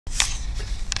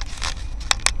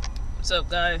What's up,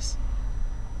 guys?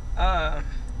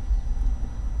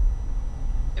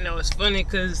 It's funny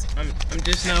because I'm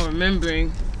just now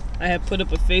remembering I had put up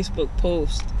a Facebook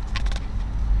post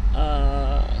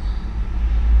a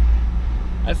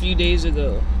few days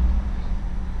ago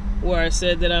where I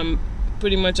said that I'm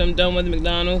done with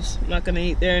McDonald's. I'm not gonna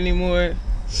eat there anymore.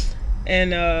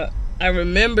 And I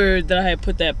remembered that I had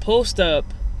put that post up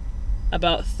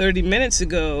about 30 minutes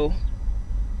ago,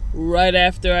 right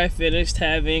after I finished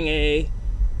having a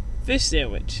fish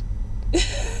sandwich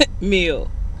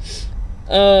meal.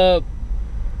 But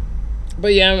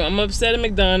yeah, I'm upset at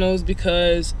McDonald's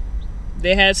because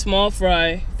they had small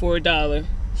fry for $1.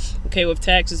 Okay, with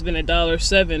tax, it's been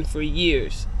 $1.07 for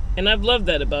years. And I've loved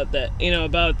that about them.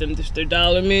 Just their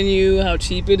dollar menu, how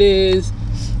cheap it is.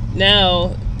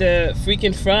 Now, the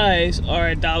freaking fries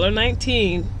are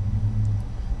 $1.19.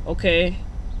 Okay?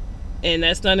 And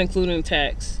that's not including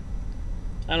tax,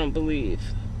 I don't believe.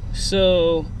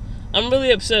 So, I'm really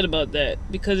upset about that.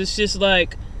 Because it's just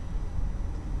like,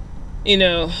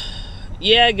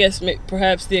 yeah, I guess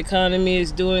perhaps the economy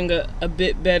is doing a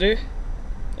bit better.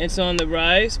 It's on the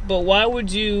rise. But why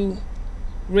would you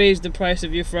raise the price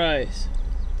of your fries?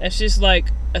 That's just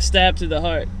like a stab to the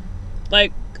heart.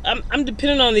 Like, I'm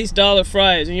depending on these dollar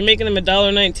fries, and you're making them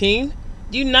 $1.19.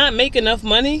 Do you not make enough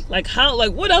money? Like, how?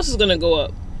 Like, what else is gonna go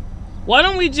up? Why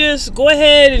don't we just go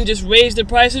ahead and just raise the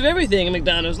price of everything at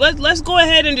McDonald's? Let's go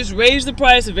ahead and just raise the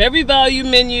price of every value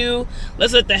menu.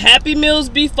 Let's let the Happy Meals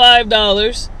be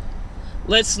 $5.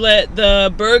 Let's let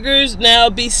the burgers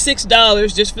now be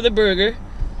 $6 just for the burger.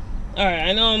 Alright,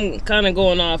 I know I'm kind of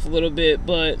going off a little bit,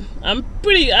 but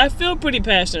I feel pretty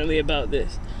passionately about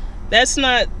this. That's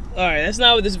not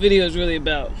what this video is really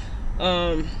about.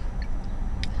 I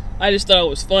just thought it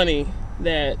was funny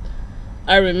that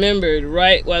I remembered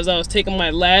right as I was taking my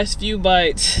last few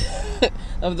bites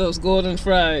of those golden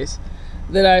fries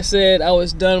that I said I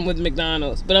was done with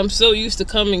McDonald's. But I'm so used to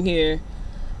coming here,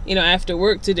 after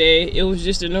work today, it was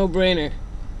just a no-brainer.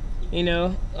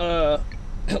 Where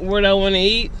I want to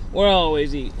eat, where I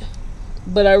always eat.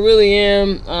 But I really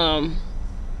am,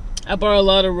 I bought a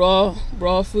lot of raw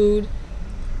food,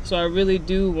 so I really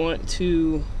do want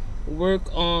to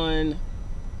work on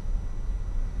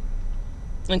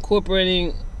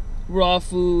incorporating raw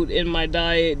food in my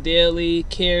diet daily.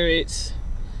 Carrots.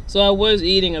 So I was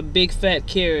eating a big fat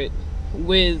carrot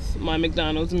with my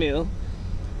McDonald's meal,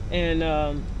 and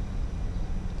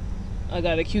I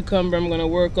got a cucumber I'm gonna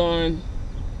work on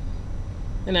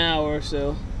an hour or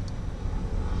so.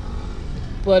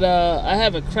 But I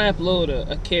have a crap load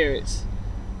of carrots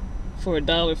for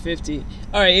 $1.50.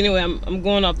 Alright, anyway, I'm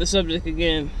going off the subject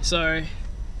again. Sorry.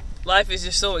 Life is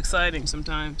just so exciting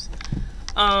sometimes.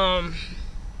 But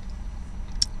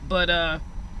I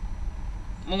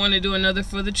want to do another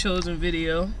For the Chosen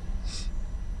video.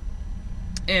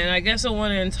 And I guess I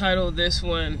want to entitle this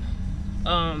one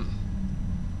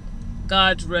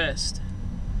God's Rest.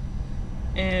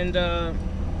 And to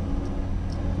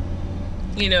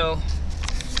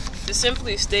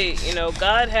simply state,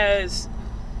 God has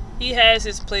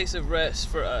his place of rest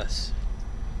for us.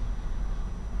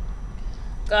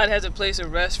 God has a place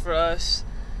of rest for us,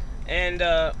 and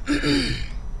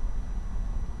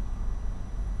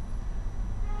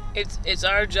it's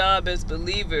our job as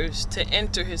believers to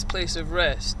enter his place of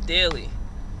rest daily,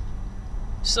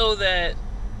 so that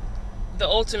the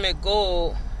ultimate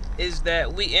goal is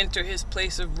that we enter his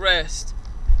place of rest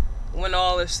when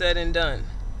all is said and done.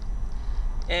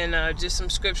 And just some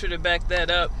scripture to back that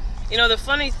up. The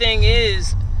funny thing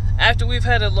is, after we've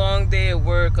had a long day at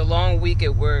work, a long week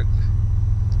at work,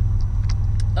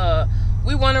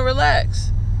 we want to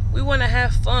relax. We want to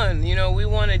have fun. We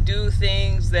want to do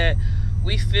things that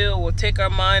we feel will take our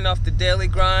mind off the daily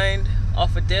grind,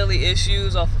 off of daily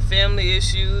issues, off of family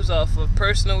issues, off of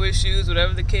personal issues,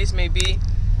 whatever the case may be.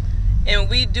 And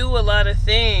we do a lot of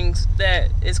things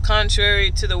that is contrary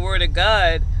to the Word of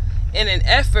God in an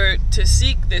effort to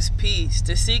seek this peace,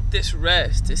 to seek this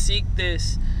rest, to seek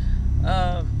this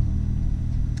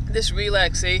this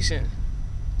relaxation,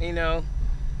 And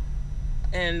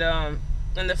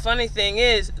the funny thing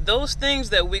is, those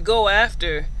things that we go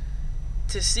after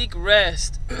to seek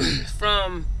rest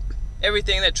from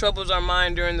everything that troubles our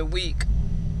mind during the week,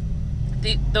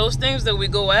 those things that we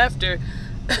go after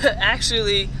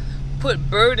actually put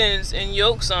burdens and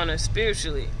yokes on us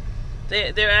spiritually.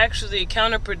 They're actually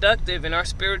counterproductive in our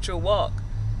spiritual walk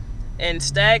and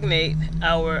stagnate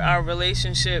our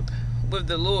relationship with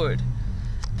the Lord.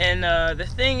 And the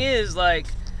thing is,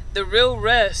 like, the real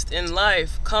rest in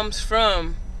life comes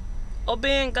from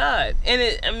obeying God. And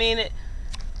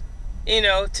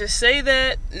To say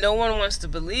that no one wants to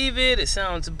believe it, it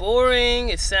sounds boring,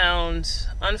 it sounds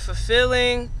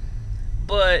unfulfilling,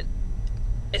 but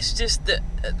it's just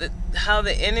how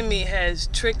the enemy has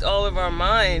tricked all of our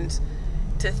minds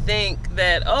to think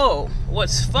that, oh,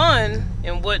 what's fun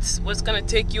and what's going to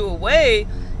take you away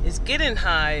is getting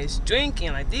high, is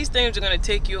drinking. Like, these things are going to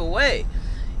take you away,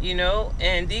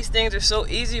 and these things are so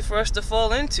easy for us to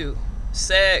fall into.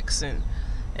 Sex and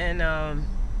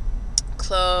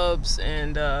clubs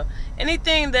and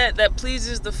anything that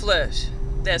pleases the flesh,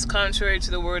 that's contrary to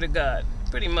the word of God,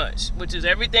 pretty much, which is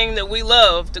everything that we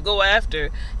love to go after.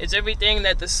 It's everything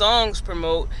that the songs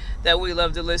promote that we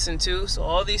love to listen to. So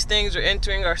all these things are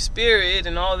entering our spirit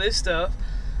and all this stuff.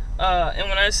 And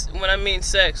when I mean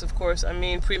sex, of course, I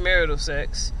mean premarital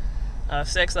sex,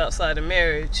 sex outside of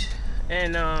marriage.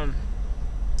 And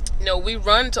we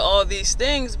run to all these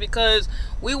things because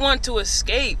we want to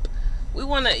escape. We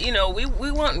want to,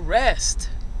 we want rest.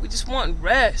 We just want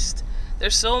rest.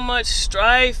 There's so much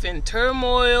strife and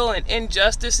turmoil and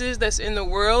injustices that's in the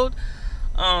world.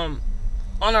 On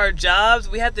our jobs,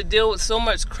 we have to deal with so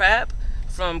much crap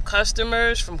from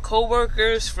customers, from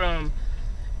coworkers, from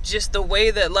just the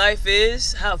way that life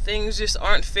is, how things just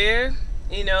aren't fair,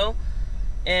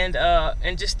 and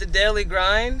just the daily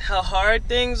grind, how hard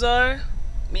things are,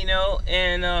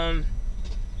 and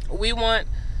we want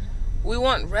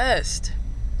rest.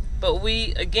 But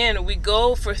we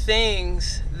go for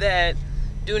things that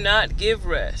do not give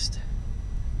rest.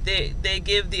 They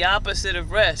give the opposite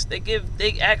of rest.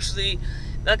 They actually,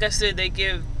 like I said, they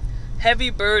give heavy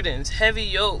burdens, heavy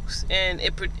yokes,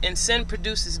 and sin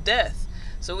produces death.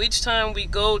 So each time we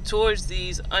go towards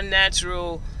these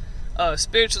unnatural,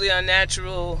 spiritually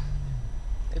unnatural,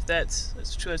 if that's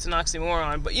true, it's an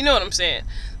oxymoron, but you know what I'm saying.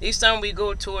 Each time we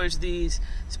go towards these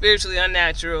spiritually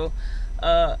unnatural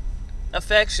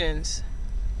affections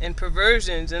and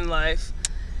perversions in life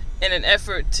in an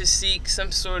effort to seek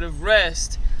some sort of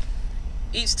rest,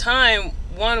 each time,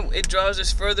 one, it draws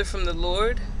us further from the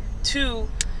Lord. Two,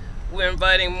 we're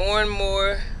inviting more and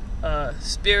more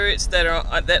spirits that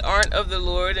aren't of the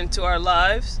Lord into our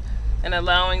lives and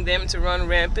allowing them to run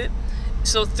rampant.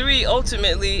 So three,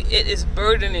 ultimately, it is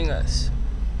burdening us.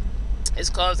 It's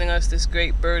causing us this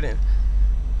great burden.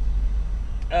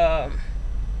 I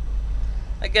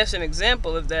guess an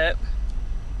example of that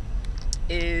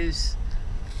is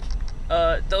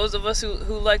those of us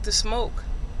who like to smoke.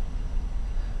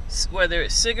 Whether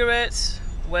it's cigarettes,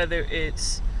 whether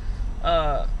it's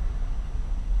Black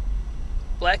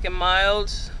and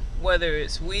Milds, whether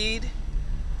it's weed,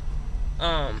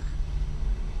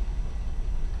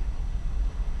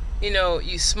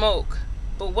 you smoke,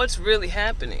 but what's really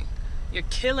happening? You're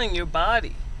killing your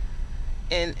body.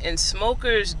 And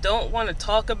smokers don't want to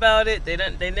talk about it.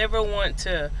 They never want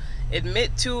to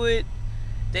admit to it.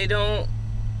 They don't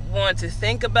want to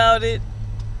think about it.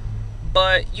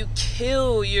 But you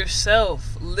kill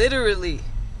yourself literally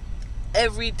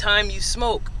every time you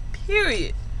smoke.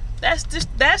 Period. That's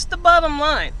the bottom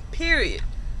line. Period.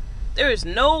 There is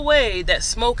no way that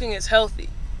smoking is healthy.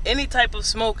 Any type of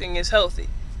smoking is healthy.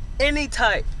 Any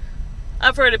type.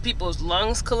 I've heard of people's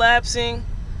lungs collapsing.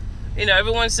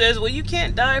 Everyone says, well, you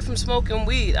can't die from smoking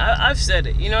weed. I've said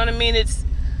it. You know what I mean?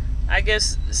 I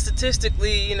guess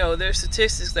statistically, there's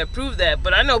statistics that prove that.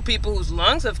 But I know people whose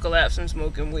lungs have collapsed from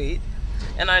smoking weed.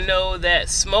 And I know that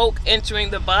smoke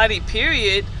entering the body,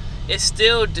 period, is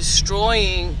still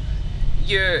destroying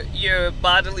your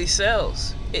bodily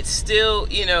cells. It's still,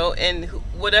 and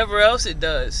whatever else it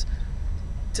does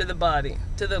to the body,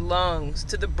 to the lungs,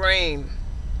 to the brain,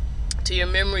 to your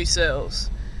memory cells.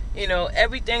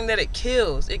 Everything that it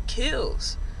kills.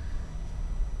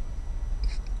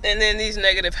 And then these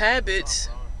negative habits,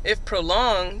 if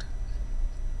prolonged,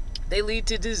 they lead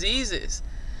to diseases.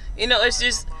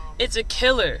 It's a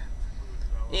killer.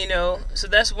 So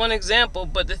that's one example.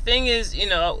 But the thing is,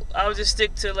 I'll just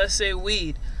stick to, let's say,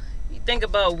 weed. You think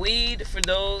about weed, for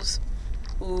those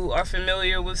who are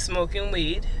familiar with smoking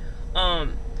weed.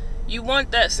 You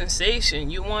want that sensation.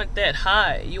 You want that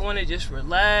high. You want to just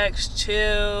relax,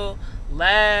 chill,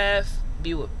 laugh,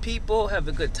 be with people, have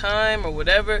a good time or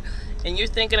whatever. And you're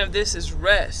thinking of this as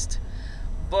rest.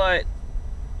 But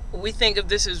we think of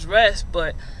this as rest,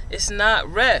 but it's not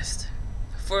rest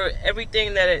for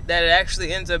everything that it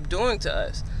actually ends up doing to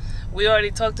us. We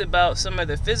already talked about some of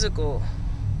the physical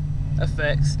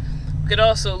effects. We could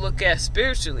also look at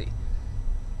spiritually.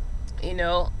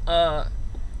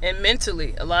 And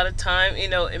mentally, a lot of time,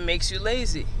 it makes you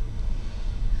lazy.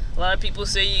 A lot of people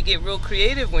say you get real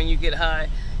creative when you get high.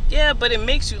 Yeah, but it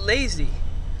makes you lazy.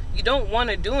 You don't want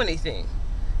to do anything.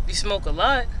 If you smoke a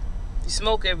lot, you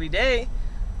smoke every day,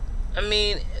 I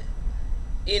mean,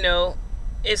 you know,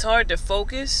 it's hard to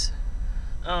focus.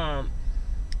 Um,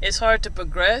 it's hard to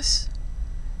progress.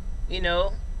 You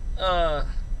know, uh,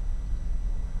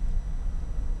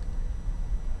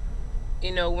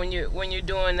 when you're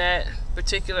doing that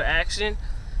particular action.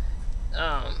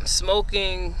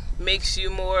 Smoking makes you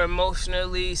more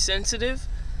emotionally sensitive.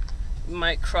 You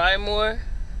might cry more.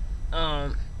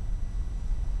 Um,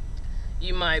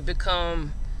 you might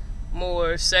become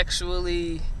more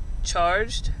sexually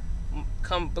charged,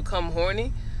 become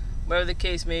horny, whatever the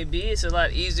case may be. It's a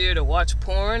lot easier to watch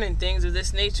porn and things of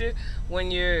this nature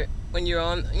when you're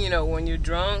on, when you're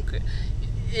drunk.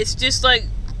 It's just like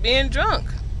being drunk.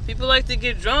 People like to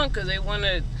get drunk because they want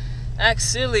to act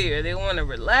silly, or they want to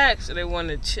relax, or they want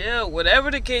to chill, whatever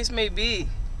the case may be.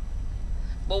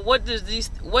 But what do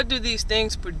these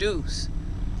things produce?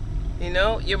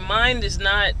 Your mind is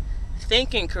not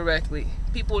thinking correctly.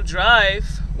 People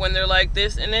drive when they're like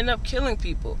this and end up killing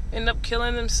people, end up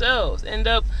killing themselves, end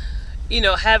up,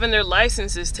 having their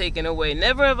licenses taken away.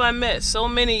 Never have I met so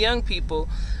many young people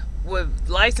with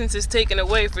licenses taken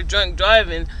away for drunk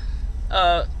driving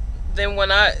than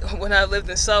when I lived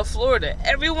in South Florida.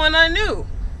 Everyone I knew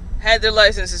had their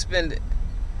license suspended.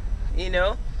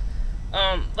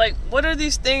 Like, what are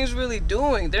these things really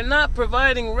doing? They're not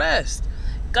providing rest.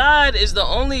 God is the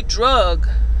only drug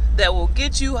that will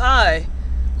get you high,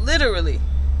 literally.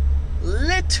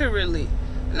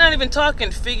 I'm not even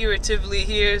talking figuratively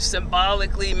here,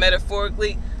 symbolically,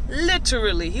 metaphorically.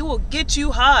 Literally, he will get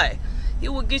you high. He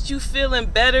will get you feeling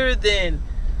better than,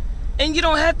 and you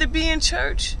don't have to be in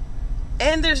church.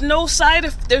 And there's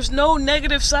no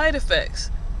negative side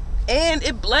effects. And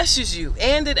it blesses you,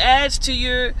 and it adds to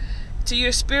your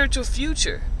spiritual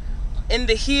future, in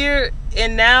the here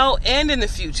and now and in the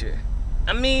future.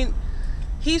 I mean,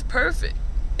 he's perfect.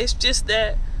 It's just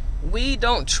that we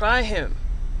don't try him.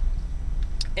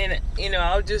 And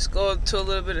I'll just go to a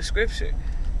little bit of scripture.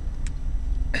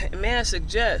 May I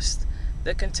suggest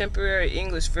the Contemporary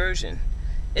English Version?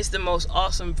 It's the most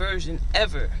awesome version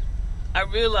ever. I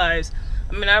read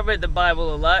the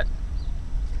Bible a lot.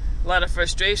 A lot of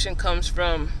frustration comes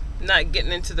from not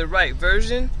getting into the right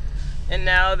version. And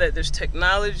now that there's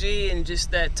technology and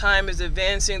just that time is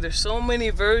advancing, there's so many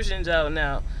versions out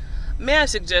now. May I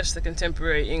suggest the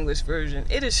Contemporary English Version?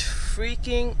 It is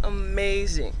freaking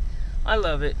amazing. I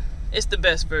love it. It's the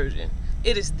best version.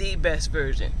 It is the best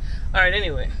version. Alright,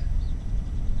 anyway.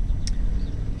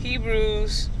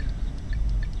 Hebrews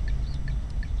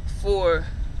 4,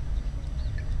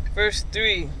 verse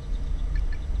 3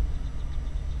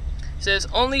 says,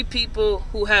 only people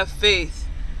who have faith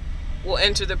will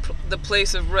enter the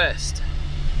place of rest.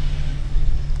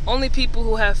 Only people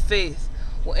who have faith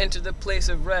will enter the place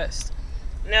of rest.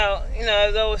 Now,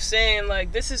 as I was saying,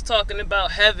 like, this is talking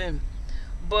about heaven,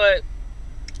 but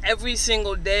every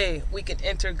single day we can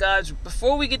enter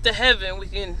before we get to heaven, we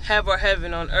can have our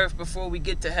heaven on earth before we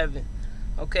get to heaven.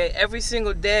 Okay, every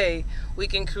single day we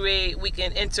can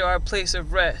enter our place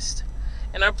of rest.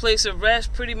 And our place of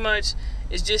rest pretty much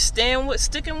is just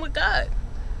sticking with God.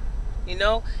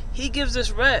 He gives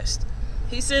us rest.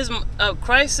 He says,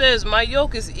 Christ says, my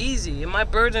yoke is easy and my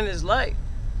burden is light.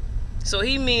 So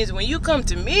he means when you come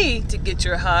to me to get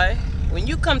your high, when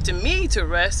you come to me to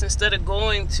rest instead of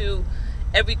going to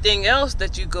everything else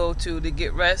that you go to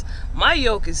get rest, my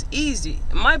yoke is easy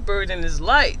and my burden is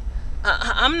light.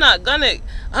 I'm not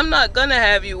gonna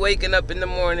have you waking up in the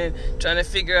morning trying to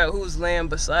figure out who's laying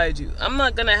beside you. I'm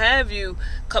not gonna have you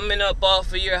coming up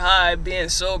off of your high, being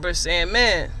sober, saying,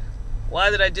 man, why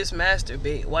did I just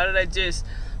masturbate? Why did I just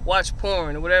watch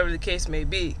porn, or whatever the case may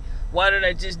be? Why did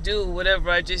I just do whatever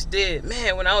I just did?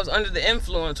 Man, when I was under the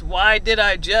influence, why did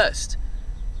I just?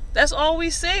 That's all we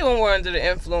say when we're under the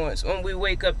influence, when we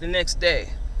wake up the next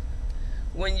day.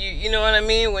 When you know what I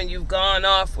mean? When you've gone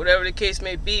off, whatever the case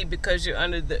may be, because you're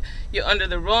under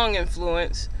the wrong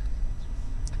influence.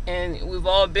 And we've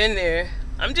all been there.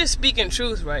 I'm just speaking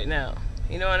truth right now.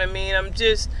 You know what I mean? I'm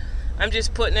just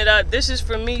putting it out. This is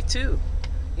for me too.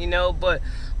 But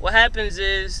what happens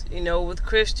is, with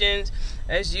Christians,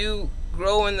 as you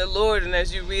grow in the Lord and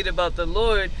as you read about the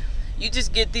Lord, you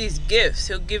just get these gifts.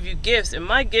 He'll give you gifts. And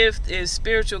my gift is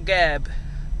spiritual gab.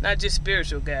 Not just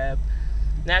spiritual gab.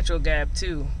 Natural gab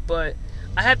too, but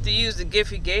I have to use the gift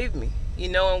he gave me,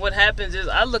 and what happens is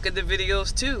I look at the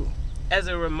videos too as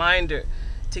a reminder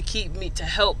to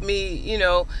help me,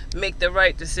 make the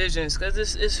right decisions, because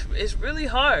it's really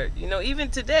hard.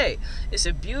 Even today, it's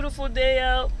a beautiful day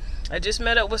out. I just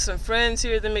met up with some friends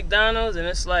here at the McDonald's, and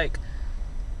it's like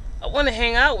I want to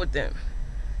hang out with them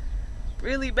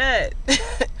really bad.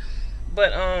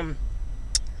 But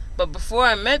before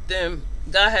I met them,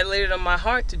 God had laid it on my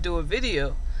heart to do a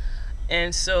video.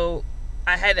 And so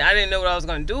I didn't know what I was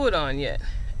going to do it on yet.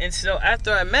 And so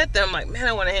after I met them, I'm like, man,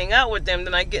 I want to hang out with them.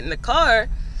 Then I get in the car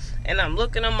and I'm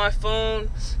looking on my phone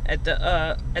at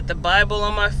the Bible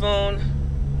on my phone,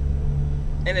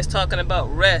 and it's talking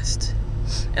about rest.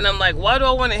 And I'm like, why do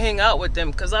I want to hang out with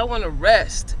them? Because I want to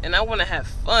rest and I want to have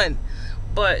fun.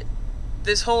 But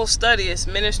this whole study is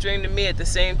ministering to me at the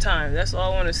same time. That's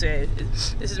all I want to say.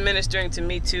 This is ministering to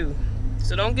me too.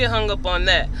 So don't get hung up on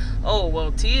that. Oh,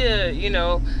 well, Tia,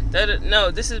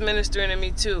 no, this is ministering to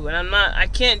me too. And I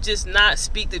can't just not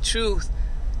speak the truth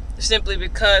simply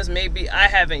because maybe I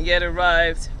haven't yet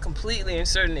arrived completely in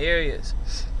certain areas.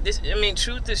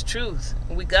 Truth is truth.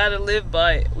 We gotta live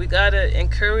by it. We gotta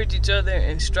encourage each other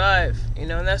and strive, and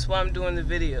that's why I'm doing the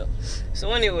video.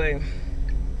 So anyway,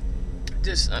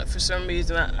 just for some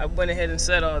reason I went ahead and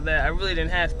said all that. I really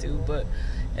didn't have to, but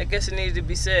I guess it needed to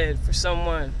be said for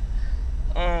someone.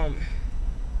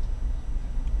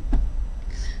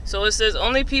 So it says,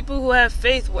 only people who have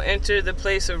faith will enter the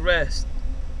place of rest.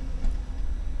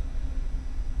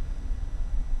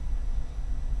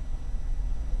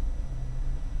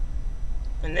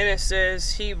 And then it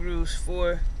says Hebrews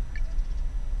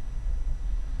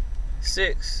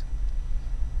 4:6.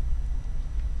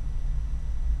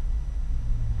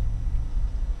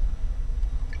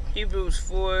 Hebrews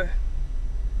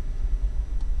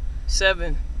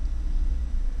 4:7.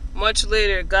 Much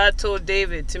later, God told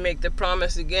David to make the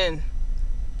promise again.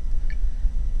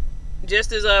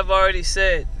 Just as I've already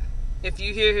said, if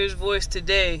you hear his voice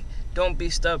today, don't be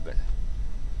stubborn.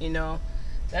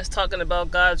 That's talking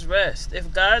about God's rest.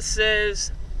 If God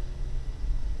says,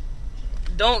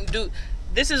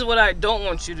 this is what I don't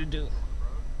want you to do.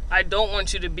 I don't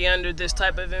want you to be under this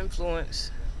type of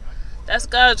influence. That's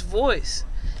God's voice.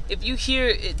 If you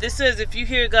hear, this says, if you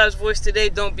hear God's voice today,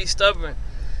 don't be stubborn.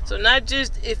 So not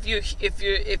just if you're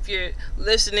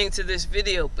listening to this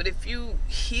video, but if you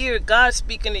hear God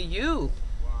speaking to you,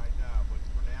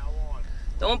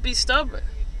 don't be stubborn.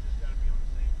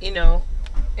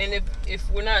 And if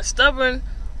we're not stubborn,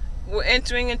 we're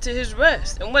entering into his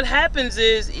rest. And what happens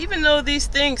is, even though these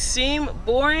things seem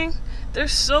boring, they're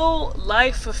so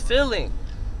life-fulfilling.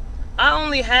 I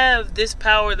only have this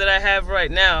power that I have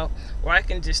right now, where I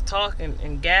can just talk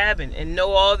and gab and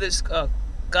know all this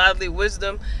godly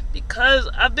wisdom, because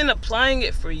I've been applying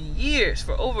it for years,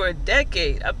 for over a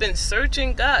decade. I've been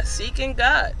searching God, seeking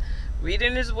God,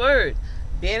 reading his word,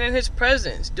 being in his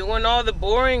presence, doing all the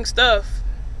boring stuff.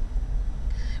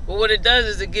 But what it does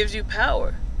is it gives you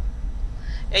power.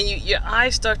 And your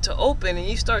eyes start to open, and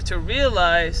you start to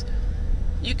realize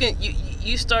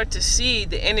you start to see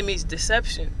the enemy's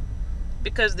deception.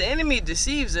 Because the enemy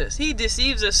deceives us. He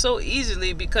deceives us so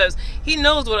easily because he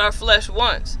knows what our flesh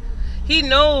wants. He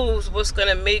knows what's going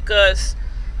to make us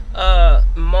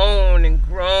moan and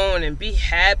groan and be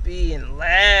happy and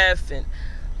laugh and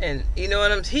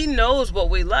he knows what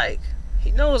we like. He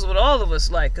knows what all of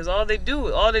us like, because all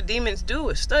the demons do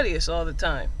is study us all the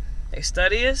time. They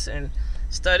study us and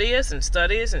study us and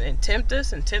study us and tempt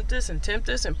us and tempt us and tempt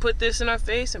us and put this in our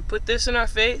face and put this in our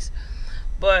face.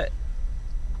 But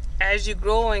as you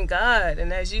grow in God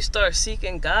and as you start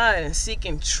seeking God and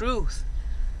seeking truth,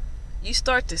 you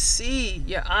start to see,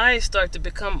 your eyes start to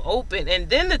become open. And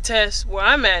then the test where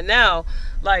I'm at now,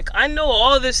 like, I know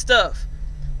all this stuff,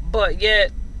 but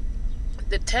yet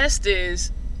the test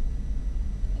is,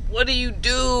 what do you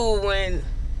do when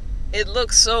it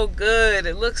looks so good,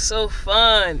 it looks so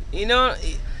fun?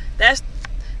 That's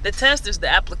the test, is the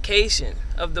application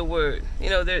of the word.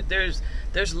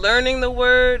 There's learning the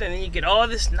word, and then you get all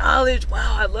this knowledge.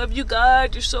 Wow, I love you,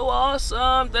 God, you're so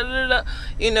awesome, da da da,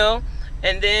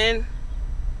 and then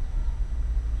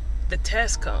the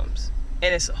test comes,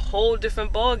 and it's a whole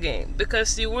different ball game. Because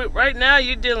see, right now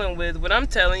you're dealing with, what I'm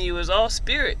telling you is all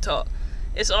spirit talk.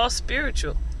 It's all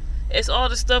spiritual. It's all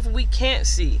the stuff we can't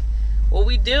see. What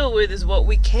we deal with is what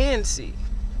we can see.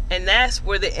 And that's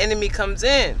where the enemy comes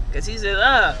in. Because he says,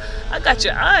 I got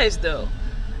your eyes though.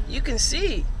 You can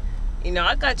see.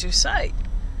 I got your sight.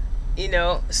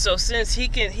 So since he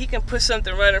can put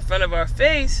something right in front of our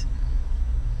face,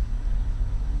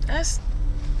 that's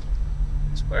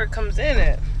where it comes in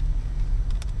at.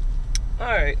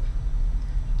 Alright.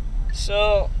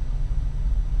 So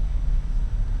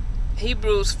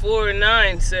Hebrews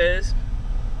 4:9 says,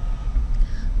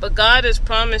 but God has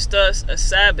promised us a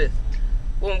Sabbath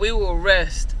when we will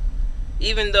rest,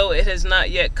 even though it has not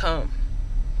yet come.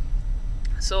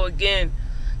 So again,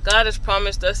 God has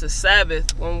promised us a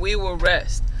Sabbath when we will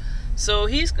rest. So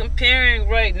he's comparing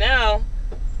right now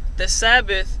the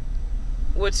Sabbath,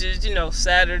 which is,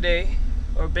 Saturday,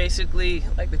 or basically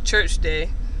like the church day.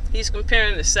 He's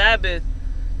comparing the Sabbath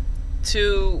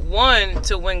to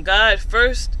when God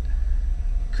first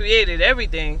created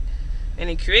everything, and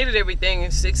he created everything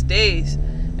in 6 days,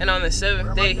 and on the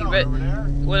seventh day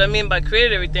what I mean by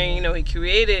created everything, he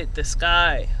created the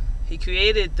sky, he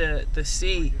created the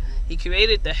sea, he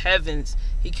created the heavens,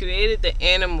 he created the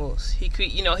animals, he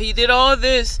did all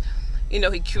this,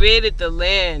 he created the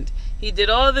land, he did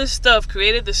all this stuff,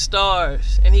 created the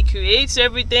stars, and he creates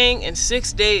everything in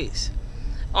 6 days.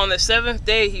 On the seventh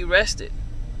day he rested.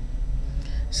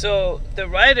 So the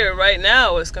writer right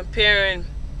now is comparing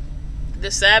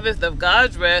the Sabbath of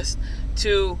God's rest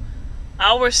to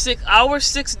our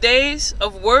 6 days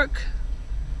of work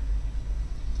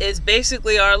is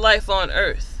basically our life on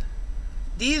earth.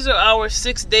 These are our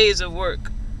 6 days of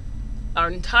work, our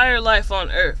entire life on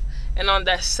earth. And on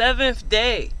that seventh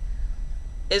day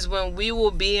is when we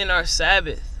will be in our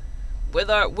Sabbath with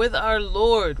our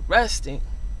Lord, resting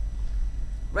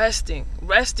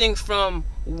from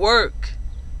work.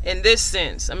 In this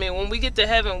sense, I mean, when we get to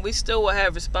heaven, we still will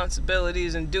have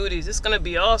responsibilities and duties. It's going to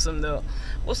be awesome, though.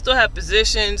 We'll still have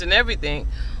positions and everything,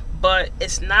 but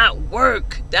it's not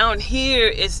work. Down here,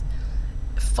 it's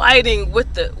fighting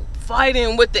with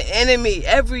the enemy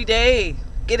every day,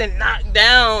 getting knocked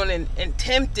down and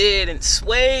tempted and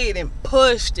swayed and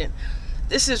pushed. And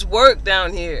this is work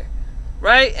down here,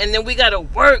 right? And then we got to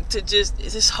work to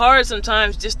it's hard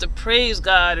sometimes just to praise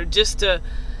God, or just to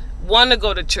want to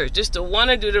go to church, just to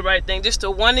want to do the right thing, just to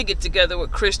want to get together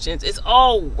with Christians. It's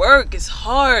all work. It's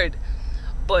hard.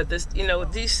 But this,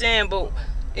 he's saying, but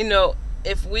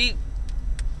if the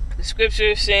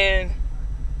scripture is saying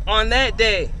on that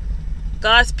day,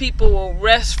 God's people will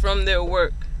rest from their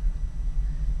work,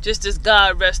 just as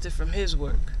God rested from his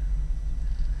work.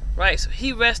 Right? So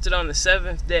he rested on the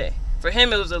seventh day. For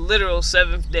him, it was a literal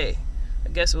seventh day. I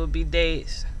guess it would be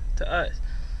days to us.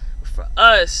 For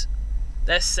us,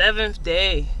 that seventh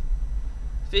day,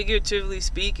 figuratively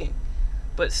speaking,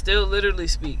 but still literally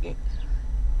speaking,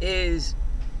 is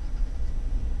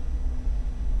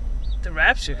the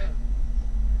rapture.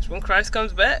 It's when Christ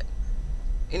comes back.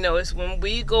 It's when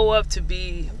we go up to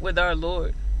be with our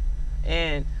Lord.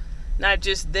 And not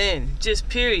just then, just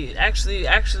period.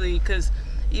 Actually, because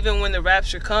even when the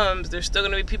rapture comes, there's still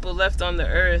going to be people left on the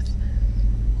earth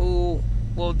who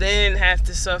will then have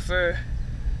to suffer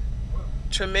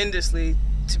tremendously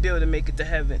to be able to make it to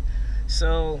heaven.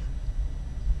 So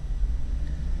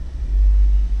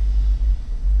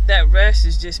that rest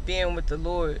is just being with the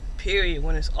Lord, period.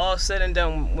 When it's all said and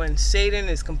done, when Satan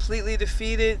is completely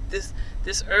defeated, this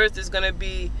earth is going to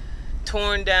be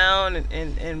torn down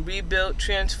and rebuilt,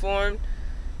 transformed,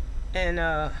 and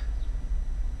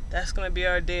that's going to be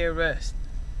our day of rest.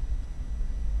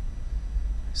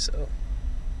 So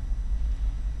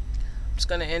I'm just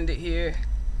going to end it here.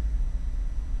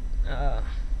 I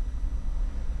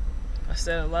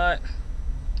said a lot.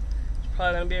 It's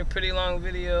probably going to be a pretty long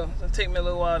video. It's going to take me a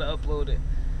little while to upload it.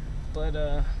 But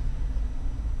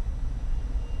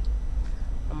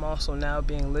I'm also now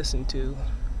being listened to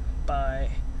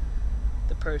by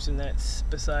the person that's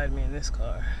beside me in this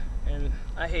car. And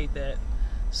I hate that.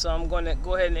 So I'm going to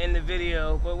go ahead and end the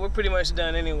video. But we're pretty much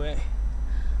done anyway.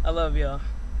 I love y'all.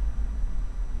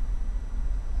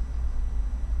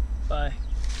 Bye.